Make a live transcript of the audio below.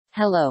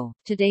Hello,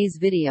 today's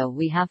video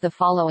we have the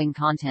following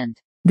content.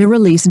 The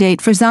release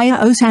date for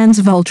Zhàn's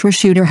Vulture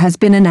shooter has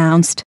been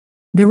announced.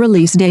 The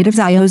release date of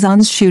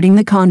Zhàn's shooting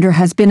The Condor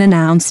has been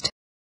announced.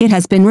 It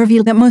has been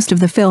revealed that most of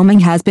the filming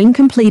has been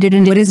completed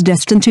and it is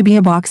destined to be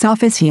a box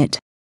office hit.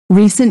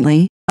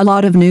 Recently, a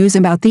lot of news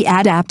about the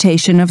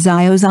adaptation of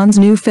Zhàn's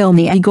new film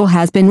The Eagle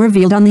has been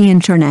revealed on the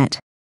internet.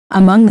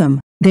 Among them,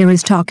 there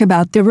is talk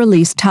about the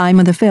release time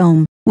of the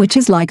film, which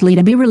is likely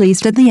to be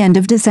released at the end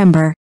of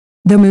December.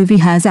 The movie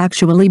has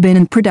actually been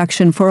in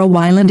production for a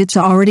while and it's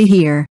already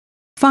here.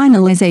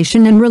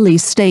 Finalization and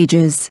release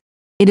stages.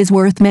 It is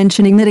worth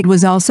mentioning that it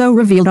was also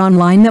revealed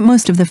online that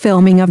most of the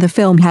filming of the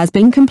film has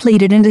been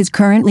completed and is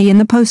currently in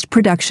the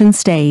post-production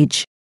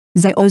stage.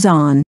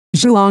 Zhàn,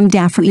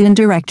 Zhuang and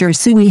director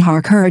Sui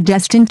Hark are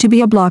destined to be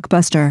a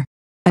blockbuster.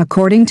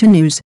 According to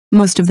news,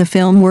 most of the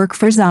film work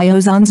for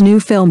Zhàn's new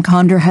film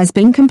Condor has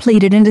been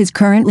completed and is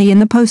currently in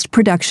the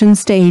post-production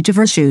stage of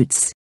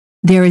reshoots.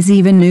 There is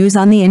even news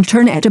on the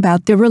internet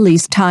about the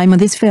release time of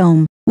this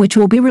film, which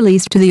will be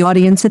released to the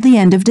audience at the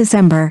end of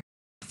December.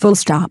 Full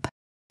stop.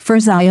 For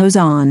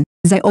Zhàn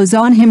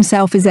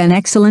himself is an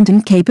excellent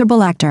and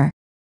capable actor.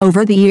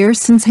 Over the years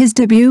since his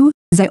debut,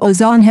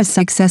 Zhàn has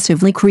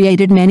successively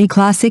created many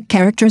classic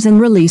characters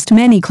and released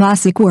many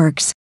classic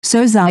works,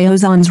 so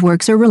Zhàn's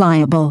works are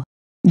reliable.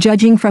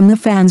 Judging from the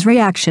fans'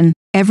 reaction,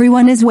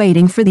 everyone is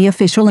waiting for the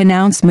official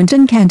announcement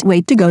and can't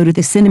wait to go to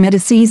the cinema to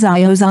see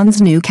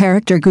Zhàn's new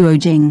character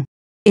Guojing.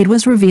 It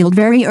was revealed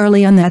very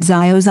early on that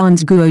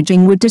Zhàn's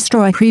Guojing would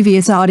destroy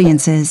previous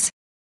audiences.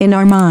 In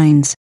our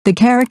minds, the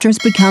characters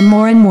become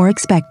more and more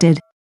expected.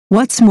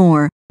 What's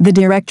more, the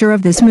director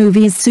of this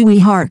movie is Sui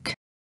Hark.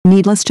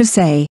 Needless to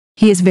say,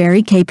 he is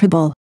very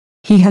capable.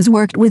 He has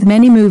worked with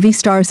many movie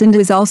stars and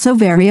is also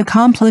very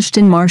accomplished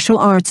in martial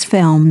arts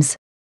films.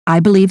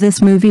 I believe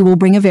this movie will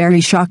bring a very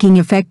shocking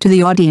effect to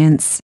the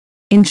audience.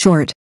 In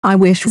short, I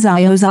wish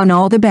Zhàn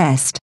all the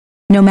best.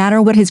 No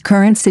matter what his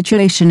current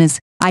situation is,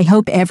 I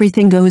hope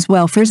everything goes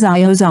well for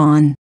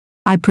Zhàn.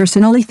 I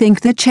personally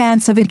think the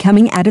chance of it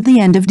coming out at the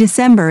end of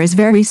December is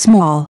very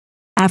small.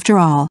 After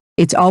all,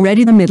 it's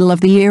already the middle of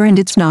the year and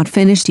it's not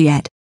finished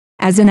yet.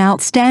 As an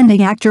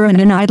outstanding actor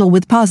and an idol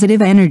with positive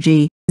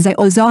energy,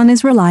 Zhàn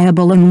is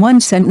reliable and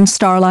one-sentence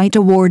Starlight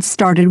Awards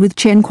started with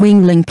Chen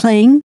Qingling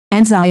playing,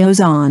 and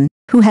Zhàn,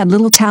 who had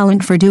little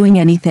talent for doing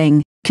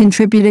anything,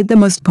 contributed the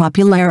most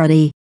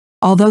popularity.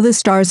 Although the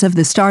stars of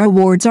the Star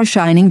Awards are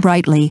shining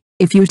brightly,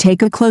 if you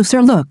take a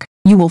closer look,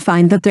 you will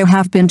find that there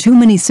have been too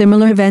many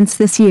similar events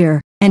this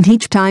year, and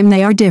each time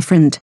they are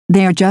different.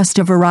 They are just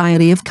a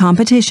variety of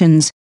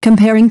competitions,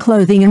 comparing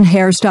clothing and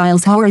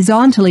hairstyles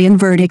horizontally and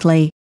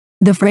vertically.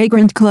 The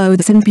fragrant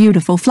clothes and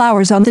beautiful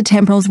flowers on the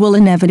temples will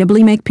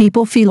inevitably make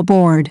people feel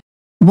bored.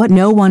 What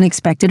no one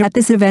expected at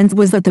this event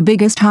was that the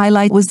biggest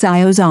highlight was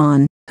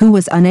Zhàn, who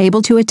was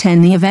unable to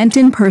attend the event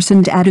in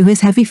person due to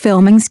his heavy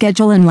filming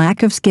schedule and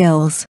lack of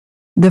skills.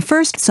 The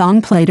first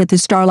song played at the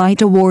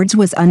Starlight Awards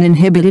was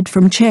Uninhibited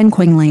from Chen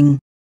Qingling.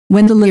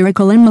 When the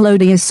lyrical and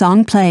melodious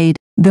song played,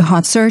 the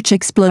hot search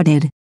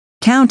exploded.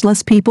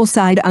 Countless people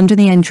sighed under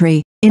the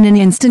entry. In an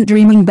instant,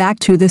 dreaming back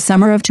to the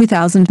summer of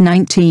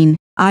 2019,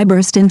 I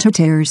burst into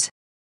tears.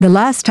 The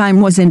last time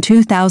was in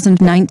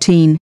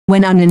 2019,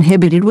 when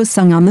Uninhibited was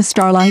sung on the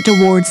Starlight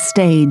Awards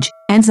stage,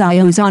 and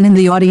Zhàn in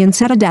the audience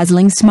had a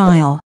dazzling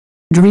smile.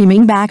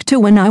 Dreaming back to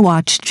when I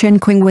watched Chen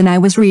Qing when I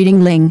was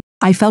reading Ling,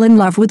 I fell in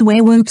love with Wei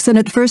Wuxin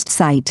at first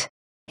sight.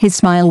 His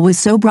smile was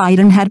so bright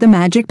and had the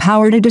magic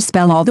power to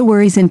dispel all the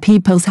worries in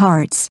people's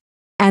hearts.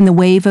 And the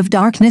wave of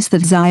darkness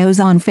that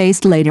Zhàn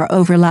faced later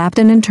overlapped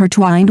and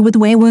intertwined with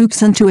Wei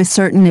Wuxin to a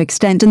certain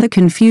extent in the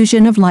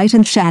confusion of light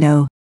and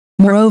shadow.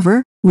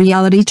 Moreover,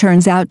 reality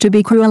turns out to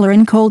be crueler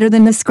and colder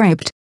than the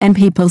script, and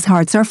people's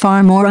hearts are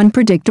far more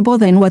unpredictable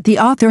than what the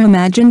author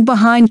imagined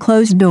behind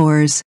closed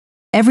doors.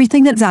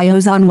 Everything that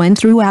Zhàn went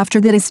through after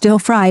that is still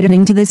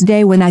frightening to this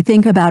day when I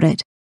think about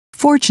it.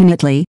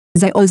 Fortunately,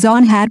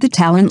 Zhàn had the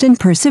talent and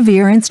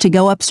perseverance to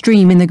go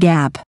upstream in the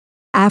gap.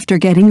 After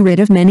getting rid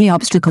of many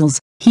obstacles,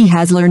 he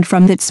has learned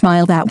from that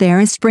smile that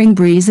there is spring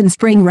breeze and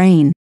spring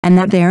rain, and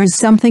that there is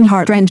something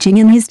heart-wrenching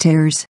in his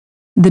tears.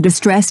 The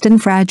distressed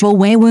and fragile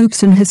Wei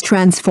Wuxin has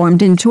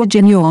transformed into a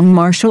genuine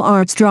martial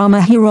arts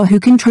drama hero who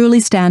can truly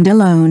stand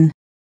alone.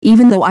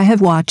 Even though I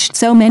have watched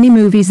so many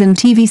movies and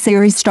TV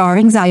series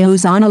starring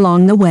Zhàn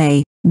along the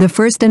way, the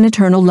first and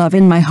eternal love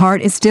in my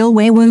heart is still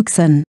Wei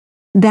Wuxin.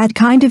 That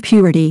kind of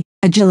purity,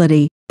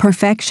 agility,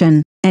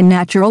 perfection, and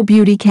natural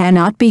beauty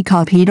cannot be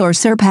copied or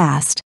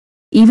surpassed.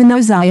 Even though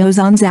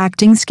Zhàn's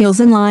acting skills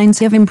and lines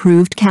have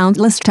improved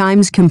countless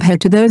times compared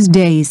to those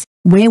days,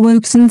 Wei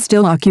Wuxin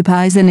still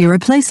occupies an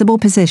irreplaceable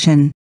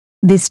position.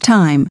 This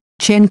time,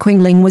 Chen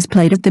Qingling was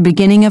played at the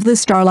beginning of the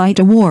Starlight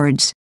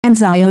Awards, and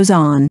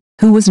Zhàn,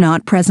 who was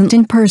not present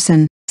in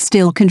person,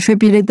 still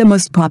contributed the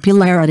most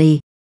popularity.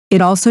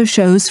 It also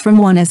shows from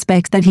one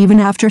aspect that even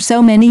after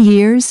so many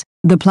years,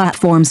 the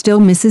platform still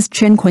misses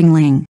Chen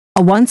Qingling,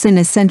 a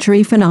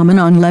once-in-a-century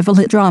phenomenon level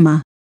hit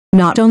drama.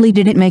 Not only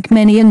did it make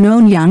many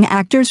unknown young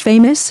actors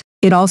famous,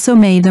 it also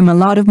made them a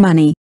lot of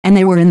money, and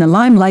they were in the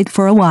limelight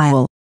for a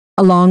while.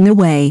 Along the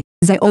way,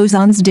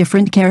 Zhàn's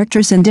different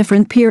characters in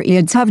different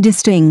periods have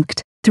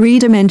distinct,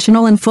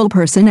 three-dimensional and full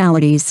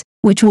personalities,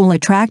 which will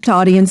attract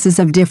audiences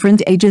of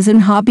different ages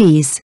and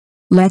hobbies.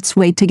 Let's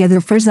wait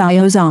together for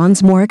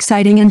Zhàn's more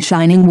exciting and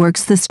shining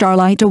works. The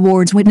Starlight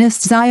Awards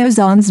witnessed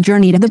Zhàn's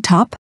journey to the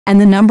top,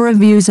 and the number of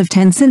views of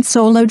Tencent's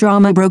solo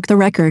drama broke the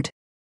record.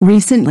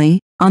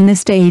 Recently, on the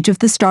stage of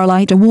the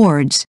Starlight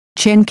Awards,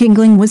 Chen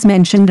Qingling was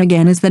mentioned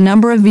again as the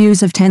number of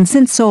views of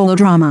Tencent's solo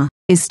drama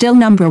is still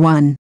number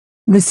one.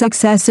 The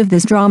success of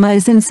this drama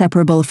is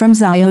inseparable from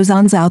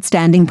Zhàn's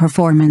outstanding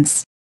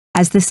performance.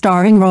 As the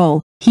starring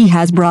role, he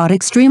has brought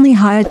extremely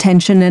high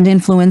attention and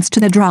influence to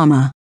the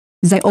drama.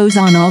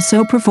 Zhàn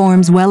also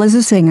performs well as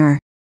a singer.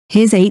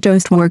 His 8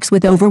 OST works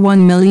with over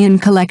 1 million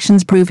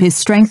collections prove his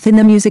strength in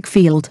the music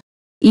field.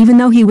 Even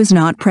though he was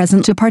not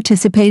present to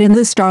participate in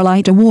the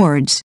Starlight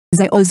Awards,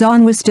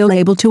 Zhàn was still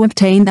able to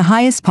obtain the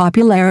highest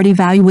popularity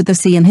value with the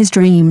Sea in His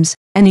Dreams,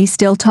 and he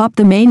still topped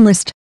the main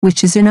list,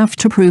 which is enough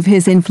to prove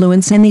his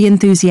influence and the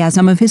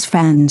enthusiasm of his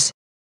fans.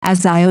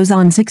 As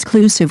Zhàn's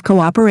exclusive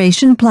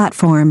cooperation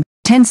platform,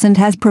 Tencent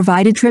has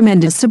provided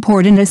tremendous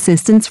support and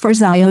assistance for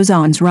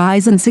Zhàn's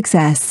rise and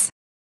success.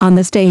 On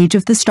the stage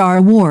of the Star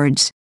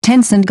Awards,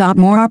 Tencent got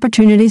more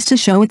opportunities to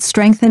show its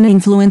strength and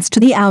influence to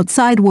the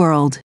outside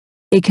world.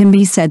 It can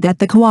be said that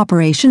the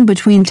cooperation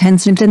between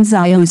Tencent and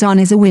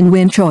Zhàn is a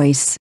win-win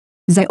choice.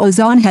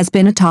 Zhàn has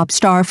been a top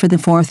star for the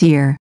 4th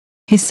year.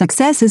 His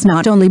success is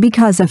not only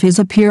because of his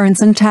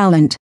appearance and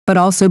talent, but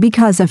also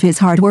because of his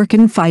hard work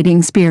and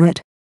fighting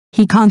spirit.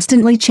 He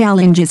constantly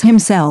challenges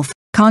himself,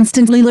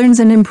 constantly learns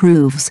and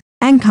improves,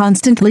 and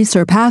constantly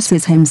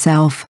surpasses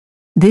himself.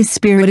 This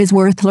spirit is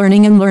worth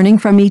learning and learning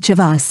from each of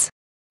us.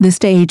 The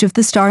stage of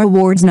the Star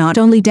Awards not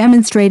only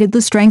demonstrated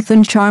the strength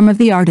and charm of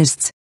the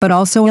artists, but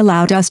also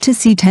allowed us to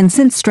see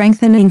Tencent's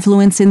strength and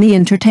influence in the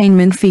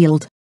entertainment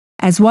field.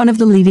 As one of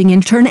the leading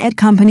internet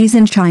companies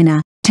in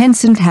China,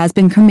 Tencent has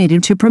been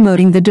committed to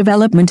promoting the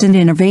development and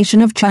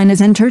innovation of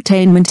China's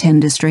entertainment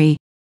industry.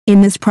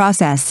 In this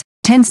process,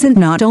 Tencent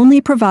not only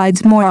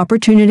provides more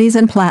opportunities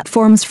and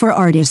platforms for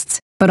artists,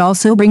 but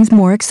also brings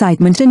more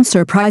excitement and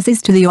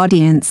surprises to the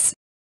audience.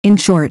 In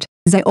short,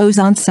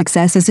 Zhàn's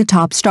success as a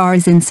top star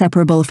is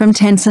inseparable from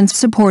Tencent's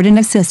support and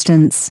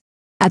assistance.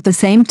 At the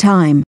same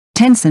time,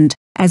 Tencent,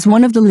 as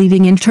one of the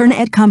leading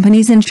internet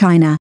companies in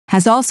China,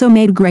 has also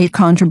made great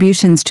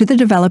contributions to the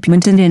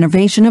development and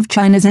innovation of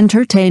China's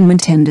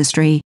entertainment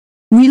industry.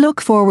 We look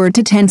forward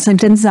to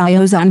Tencent and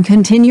Zhàn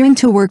continuing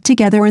to work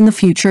together in the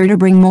future to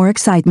bring more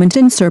excitement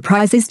and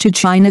surprises to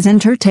China's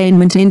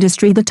entertainment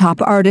industry. The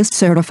top artist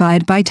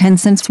certified by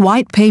Tencent's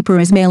white paper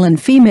is male and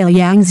female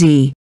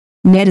Yang.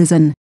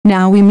 Netizen,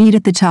 now we meet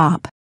at the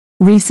top.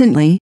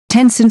 Recently,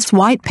 Tencent's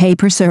white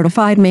paper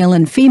certified male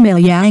and female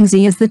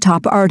Yang as the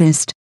top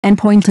artist, and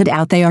pointed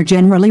out they are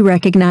generally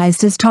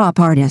recognized as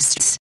top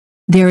artists.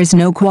 There is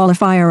no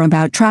qualifier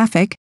about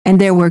traffic,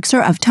 and their works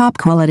are of top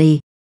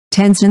quality.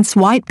 Tencent's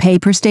white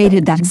paper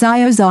stated that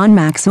Zhàn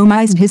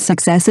maximized his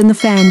success in the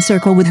fan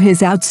circle with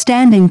his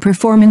outstanding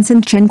performance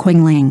in Chen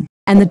Qingling,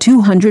 and the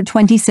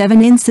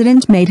 227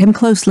 incident made him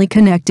closely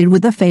connected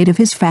with the fate of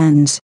his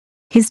fans.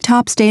 His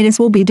top status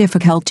will be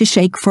difficult to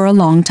shake for a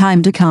long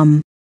time to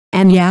come.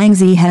 And Yang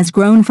has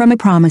grown from a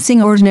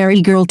promising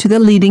ordinary girl to the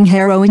leading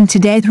heroine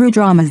today through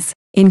dramas,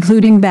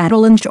 including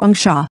Battle in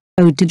Zhongsha,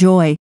 Ode to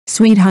Joy,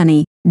 Sweet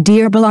Honey,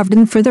 Dear Beloved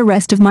and For the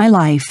Rest of My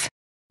Life.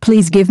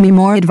 Please give me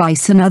more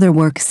advice and other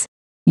works.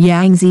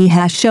 Yang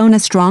has shown a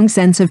strong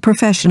sense of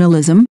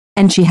professionalism,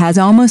 and she has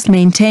almost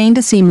maintained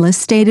a seamless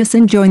status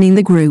in joining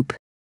the group.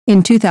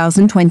 In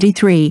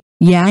 2023,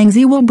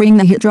 Yang will bring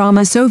the hit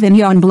drama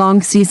Sauvignon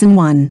Blanc Season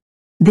 1.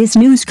 This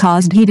news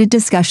caused heated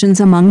discussions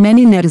among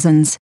many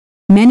netizens.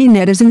 Many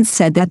netizens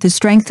said that the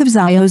strength of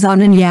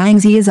Zhàn and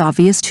Yang is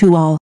obvious to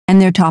all,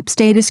 and their top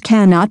status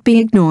cannot be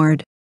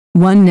ignored.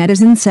 One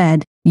netizen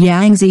said,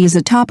 Yang is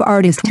a top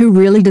artist who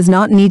really does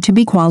not need to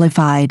be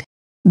qualified.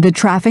 The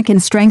traffic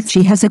and strength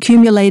she has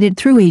accumulated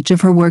through each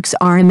of her works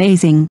are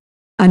amazing.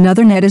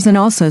 Another netizen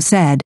also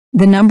said,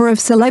 the number of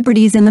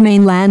celebrities in the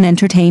mainland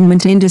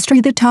entertainment industry,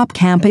 the top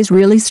camp is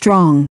really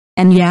strong,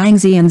 and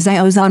Yang and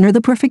Zhàn are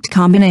the perfect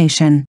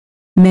combination.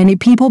 Many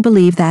people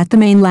believe that the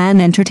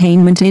mainland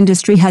entertainment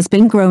industry has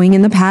been growing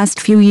in the past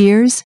few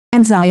years,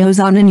 and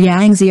Zhàn and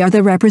Yang are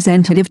the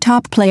representative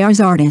top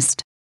players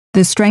artist.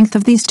 The strength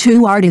of these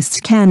two artists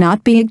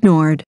cannot be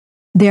ignored.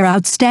 Their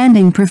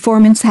outstanding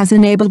performance has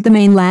enabled the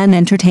mainland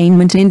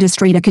entertainment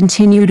industry to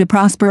continue to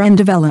prosper and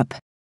develop.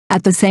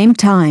 At the same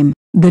time,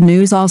 the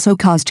news also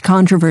caused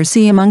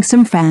controversy among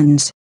some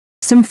fans.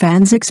 Some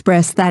fans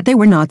expressed that they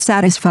were not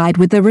satisfied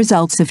with the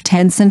results of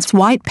Tencent's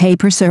white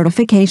paper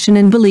certification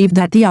and believed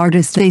that the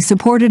artists they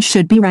supported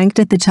should be ranked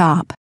at the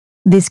top.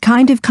 This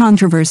kind of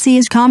controversy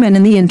is common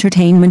in the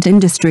entertainment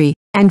industry,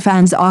 and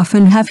fans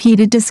often have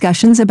heated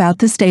discussions about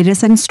the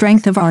status and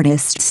strength of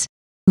artists.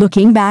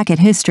 Looking back at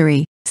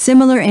history,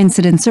 similar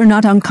incidents are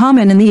not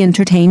uncommon in the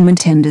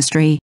entertainment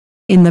industry.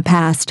 In the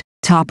past,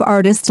 top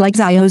artists like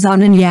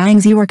Zhàn and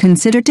Yang were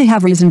considered to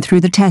have risen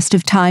through the test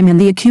of time and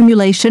the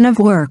accumulation of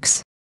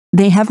works.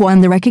 They have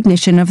won the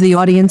recognition of the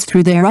audience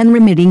through their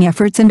unremitting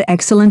efforts and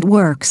excellent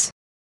works.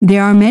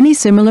 There are many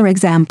similar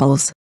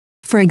examples.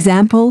 For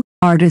example,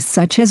 artists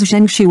such as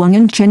Xiāo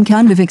and Chen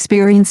Kan have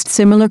experienced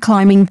similar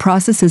climbing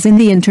processes in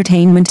the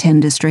entertainment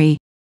industry.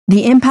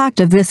 The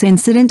impact of this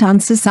incident on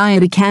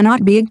society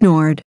cannot be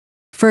ignored.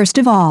 First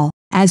of all,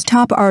 as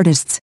top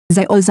artists,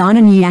 Zhàn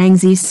and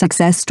Yangzi's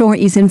success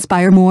stories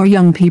inspire more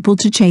young people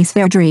to chase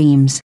their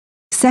dreams.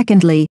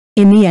 Secondly,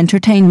 in the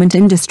entertainment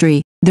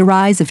industry, the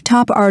rise of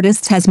top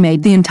artists has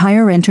made the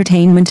entire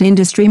entertainment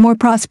industry more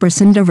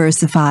prosperous and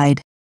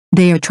diversified.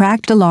 They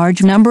attract a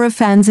large number of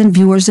fans and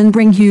viewers and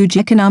bring huge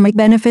economic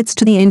benefits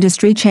to the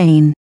industry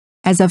chain.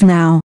 As of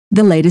now,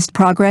 the latest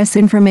progress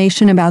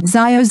information about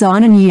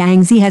Zhàn and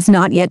Yangzi has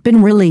not yet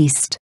been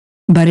released.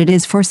 But it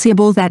is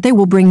foreseeable that they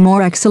will bring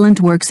more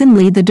excellent works and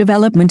lead the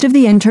development of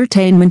the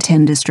entertainment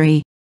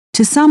industry.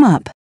 To sum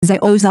up,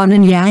 Zhàn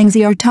and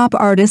Yangzi are top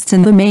artists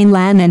in the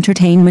mainland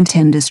entertainment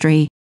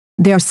industry.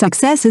 Their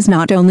success is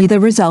not only the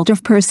result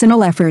of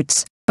personal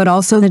efforts, but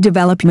also the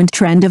development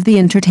trend of the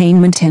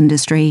entertainment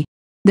industry.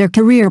 Their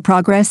career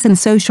progress and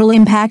social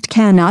impact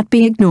cannot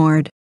be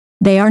ignored.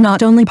 They are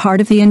not only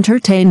part of the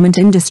entertainment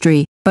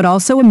industry, but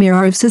also a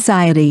mirror of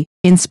society,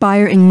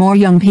 inspiring more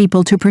young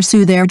people to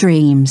pursue their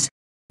dreams.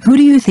 Who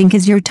do you think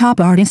is your top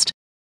artist?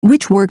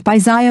 Which work by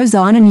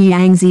Zhàn and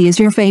Yangzi is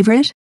your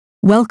favorite?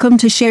 Welcome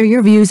to share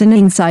your views and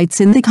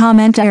insights in the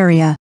comment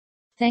area.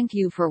 Thank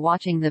you for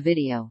watching the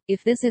video.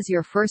 If this is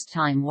your first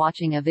time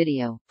watching a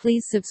video,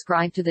 please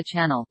subscribe to the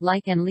channel,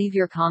 like and leave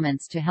your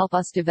comments to help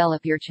us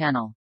develop your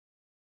channel.